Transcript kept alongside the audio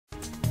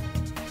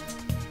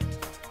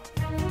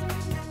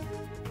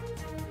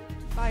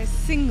by a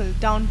single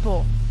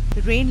downpour.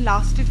 The rain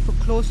lasted for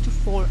close to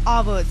 4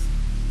 hours,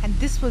 and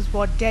this was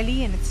what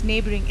Delhi and its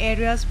neighbouring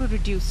areas were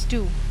reduced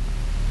to.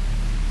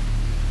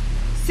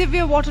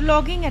 Severe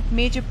waterlogging at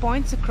major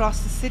points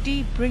across the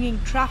city, bringing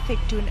traffic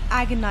to an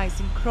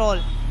agonizing crawl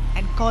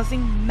and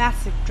causing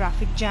massive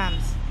traffic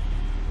jams.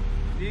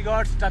 We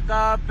got stuck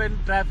up in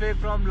traffic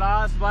from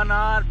last 1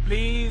 hour.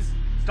 Please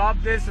stop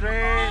this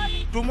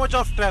rain. Too much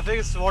of traffic,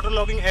 is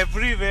waterlogging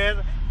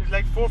everywhere. It's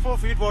like 4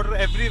 feet water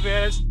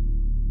everywhere.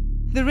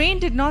 The rain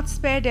did not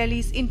spare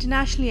Delhi's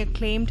internationally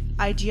acclaimed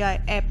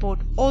IGI airport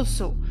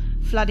also,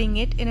 flooding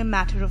it in a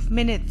matter of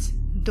minutes,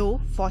 though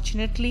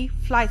fortunately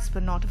flights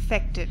were not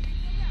affected.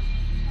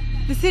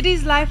 The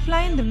city's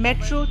lifeline, the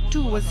metro,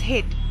 too was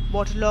hit.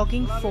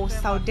 Waterlogging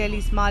forced South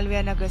Delhi's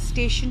Malviya Nagar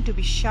station to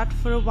be shut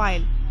for a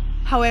while.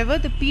 However,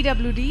 the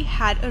PWD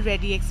had a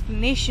ready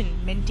explanation,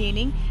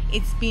 maintaining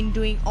it's been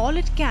doing all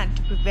it can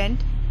to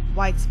prevent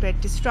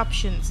widespread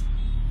disruptions.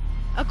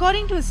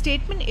 According to a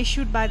statement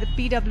issued by the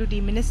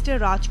PWD Minister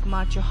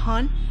Rajkumar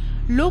Chauhan,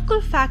 local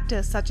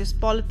factors such as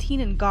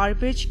polythene and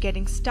garbage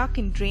getting stuck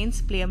in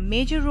drains play a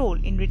major role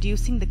in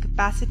reducing the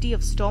capacity of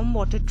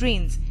stormwater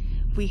drains.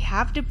 We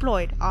have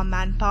deployed our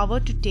manpower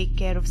to take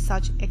care of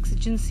such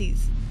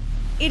exigencies.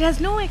 It has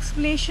no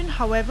explanation,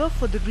 however,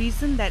 for the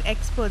reason that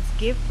experts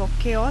give for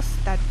chaos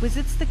that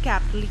visits the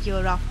capital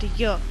year after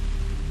year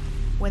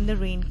when the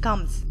rain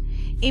comes.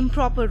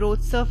 Improper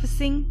road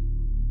surfacing,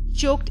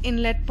 choked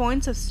inlet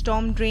points of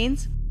storm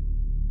drains,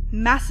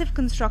 massive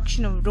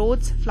construction of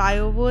roads,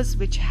 flyovers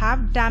which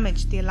have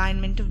damaged the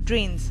alignment of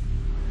drains.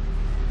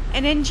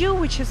 An NGO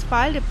which has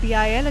filed a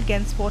PIL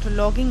against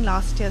waterlogging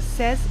last year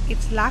says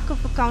it's lack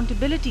of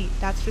accountability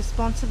that's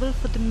responsible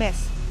for the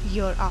mess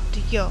year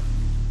after year.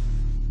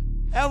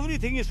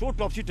 Everything is so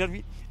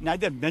topsy-turvy.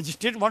 Neither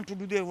magistrate want to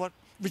do their work,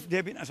 which they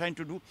have been assigned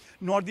to do,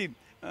 nor the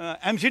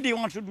MCD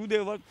wants to do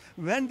their work.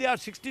 When there are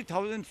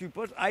 60,000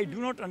 sweepers, I do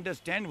not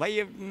understand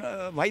why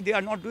they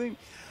are not doing.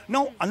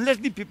 Now, unless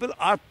the people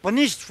are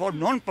punished for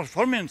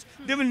non-performance,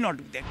 they will not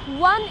do that.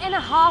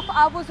 1.5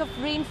 hours of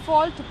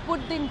rainfall to put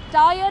the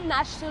entire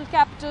national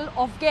capital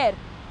off gear.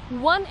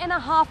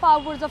 1.5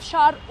 hours of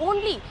shower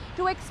only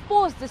to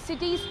expose the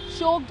city's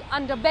choked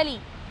underbelly.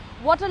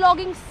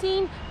 Waterlogging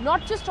seen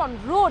not just on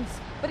roads,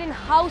 but in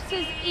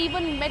houses,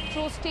 even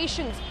metro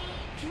stations.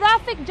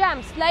 Traffic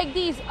jams like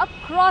these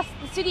across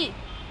the city.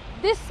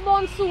 This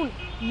monsoon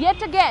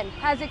yet again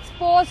has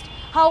exposed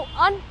how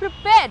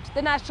unprepared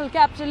the national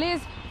capital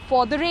is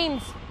for the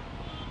rains.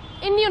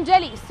 In New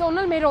Delhi,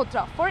 Sonal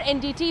Mehrotra for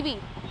NDTV.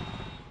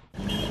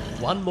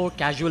 One more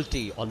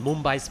casualty on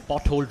Mumbai's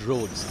potholed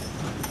roads.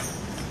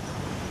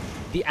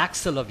 The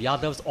axle of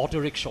Yadav's auto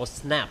rickshaw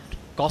snapped,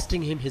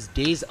 costing him his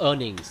day's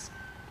earnings.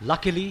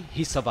 Luckily,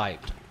 he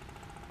survived.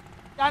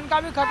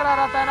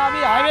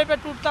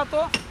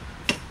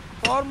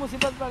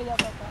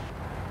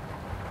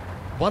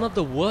 One of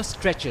the worst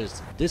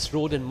stretches, this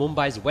road in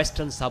Mumbai's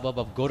western suburb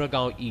of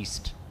Goregaon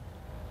East.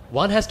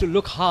 One has to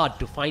look hard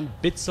to find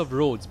bits of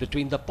roads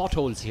between the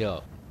potholes here.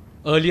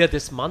 Earlier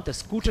this month, a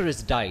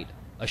scooterist died,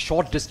 a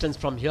short distance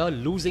from here,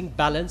 losing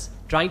balance,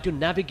 trying to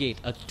navigate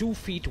a 2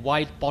 feet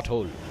wide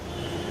pothole.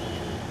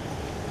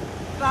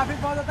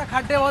 Traffic बहुत ज़्यादा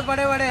खड्डे बहुत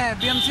बड़े-बड़े हैं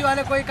BMC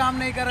वाले कोई काम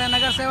नहीं कर रहे हैं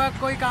नगर सेवक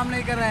कोई काम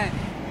नहीं कर रहे हैं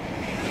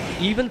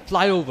Even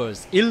flyovers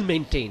ill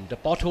maintained, the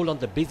pothole on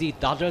the busy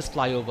Dadras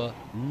flyover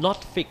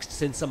not fixed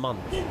since a month.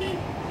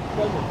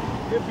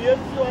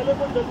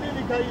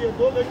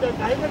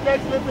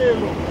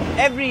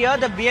 Every year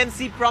the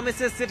BMC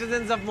promises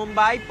citizens of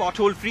Mumbai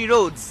pothole free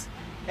roads.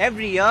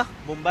 Every year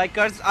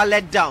Mumbaikars are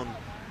let down,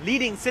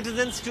 leading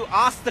citizens to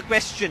ask the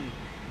question,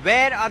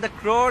 where are the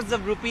crores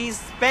of rupees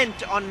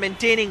spent on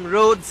maintaining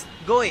roads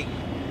going?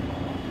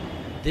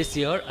 This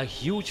year, a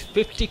huge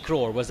 50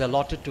 crore was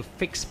allotted to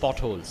fix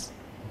potholes.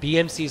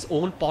 BMC's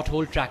own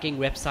pothole tracking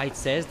website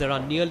says there are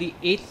nearly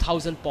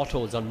 8,000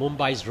 potholes on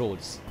Mumbai's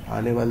roads.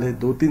 आने वाले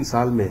 2-3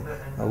 साल में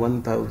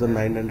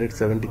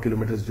 1970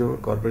 kilometre जो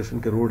corporation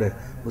के road है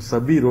वो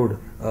सभी road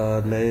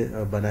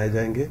नए बनाए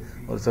जाएंगे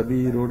और सभी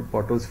रोड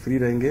potholes फ्री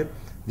रहेंगे.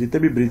 जितने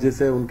भी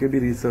ब्रिजेस हैं उनके भी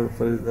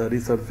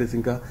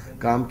रिसर्फेसिंग का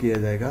काम किया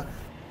जाएगा.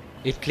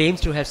 It claims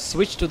to have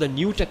switched to the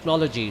new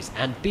technologies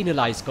and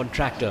penalized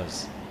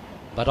contractors.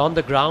 But on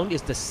the ground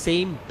is the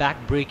same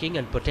back-breaking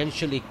and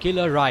potentially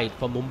killer ride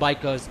for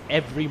Mumbaikars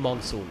every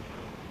monsoon.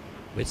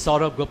 With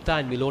Saurabh Gupta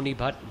and Miloni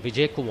Bhatt,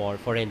 Vijay Kumar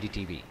for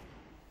NDTV.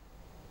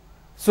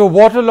 So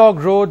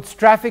waterlogged roads,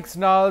 traffic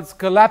snarls,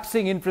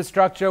 collapsing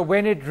infrastructure.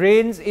 When it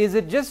rains, is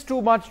it just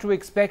too much to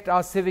expect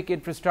our civic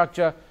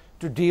infrastructure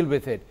to deal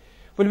with it?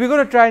 Well, we're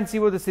going to try and see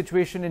what the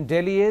situation in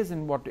Delhi is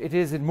and what it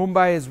is in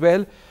Mumbai as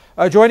well.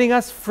 Joining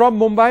us from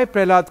Mumbai,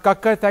 Prahlad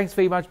Kakkar. Thanks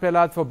very much,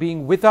 Prahlad, for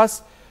being with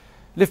us.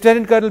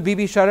 Lt Col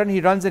BB Sharan,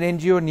 he runs an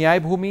NGO, Nyay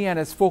Bhumi, and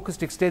has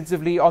focused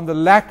extensively on the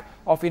lack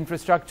of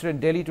infrastructure in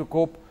Delhi to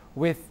cope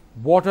with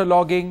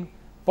waterlogging,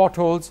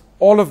 potholes,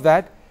 all of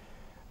that.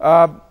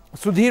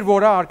 Sudhir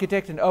Vohra,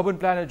 architect and urban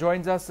planner,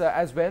 joins us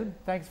as well.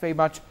 Thanks very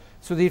much,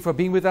 Sudhir, for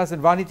being with us.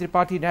 And Vani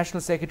Tripathi,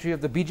 National Secretary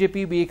of the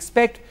BJP. We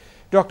expect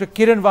Dr.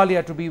 Kiran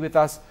Walia to be with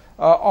us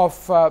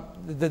of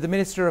the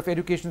Minister of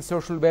Education,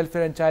 Social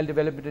Welfare and Child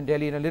Development in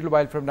Delhi in a little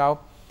while from now.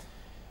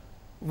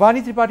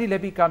 Vani Tripathi,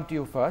 let me come to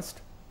you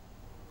first.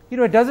 You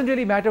know, it doesn't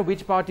really matter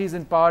which party is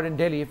in power in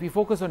Delhi. If we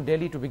focus on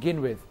Delhi to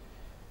begin with,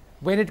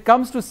 when it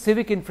comes to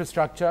civic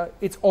infrastructure,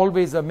 it's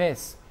always a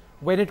mess.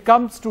 When it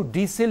comes to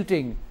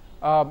desilting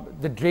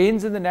the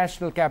drains in the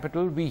national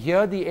capital, we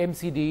hear the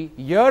MCD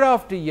year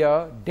after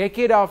year,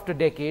 decade after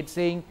decade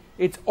saying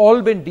it's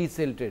all been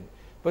desilted.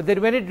 But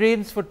then when it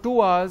rains for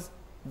 2 hours,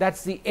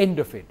 that's the end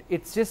of it.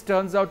 It just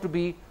turns out to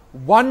be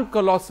one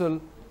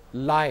colossal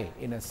lie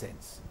in a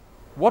sense.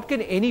 What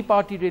can any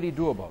party really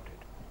do about it?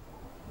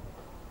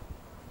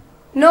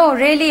 No,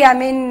 really, I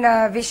mean,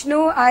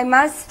 Vishnu, I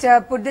must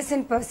put this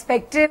in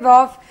perspective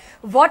of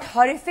what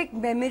horrific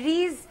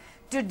memories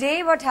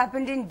today what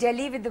happened in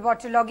Delhi with the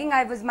waterlogging.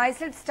 I was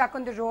myself stuck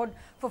on the road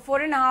for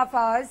 4.5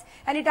 hours,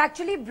 and it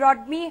actually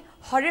brought me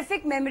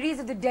horrific memories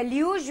of the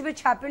deluge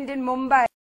which happened in Mumbai.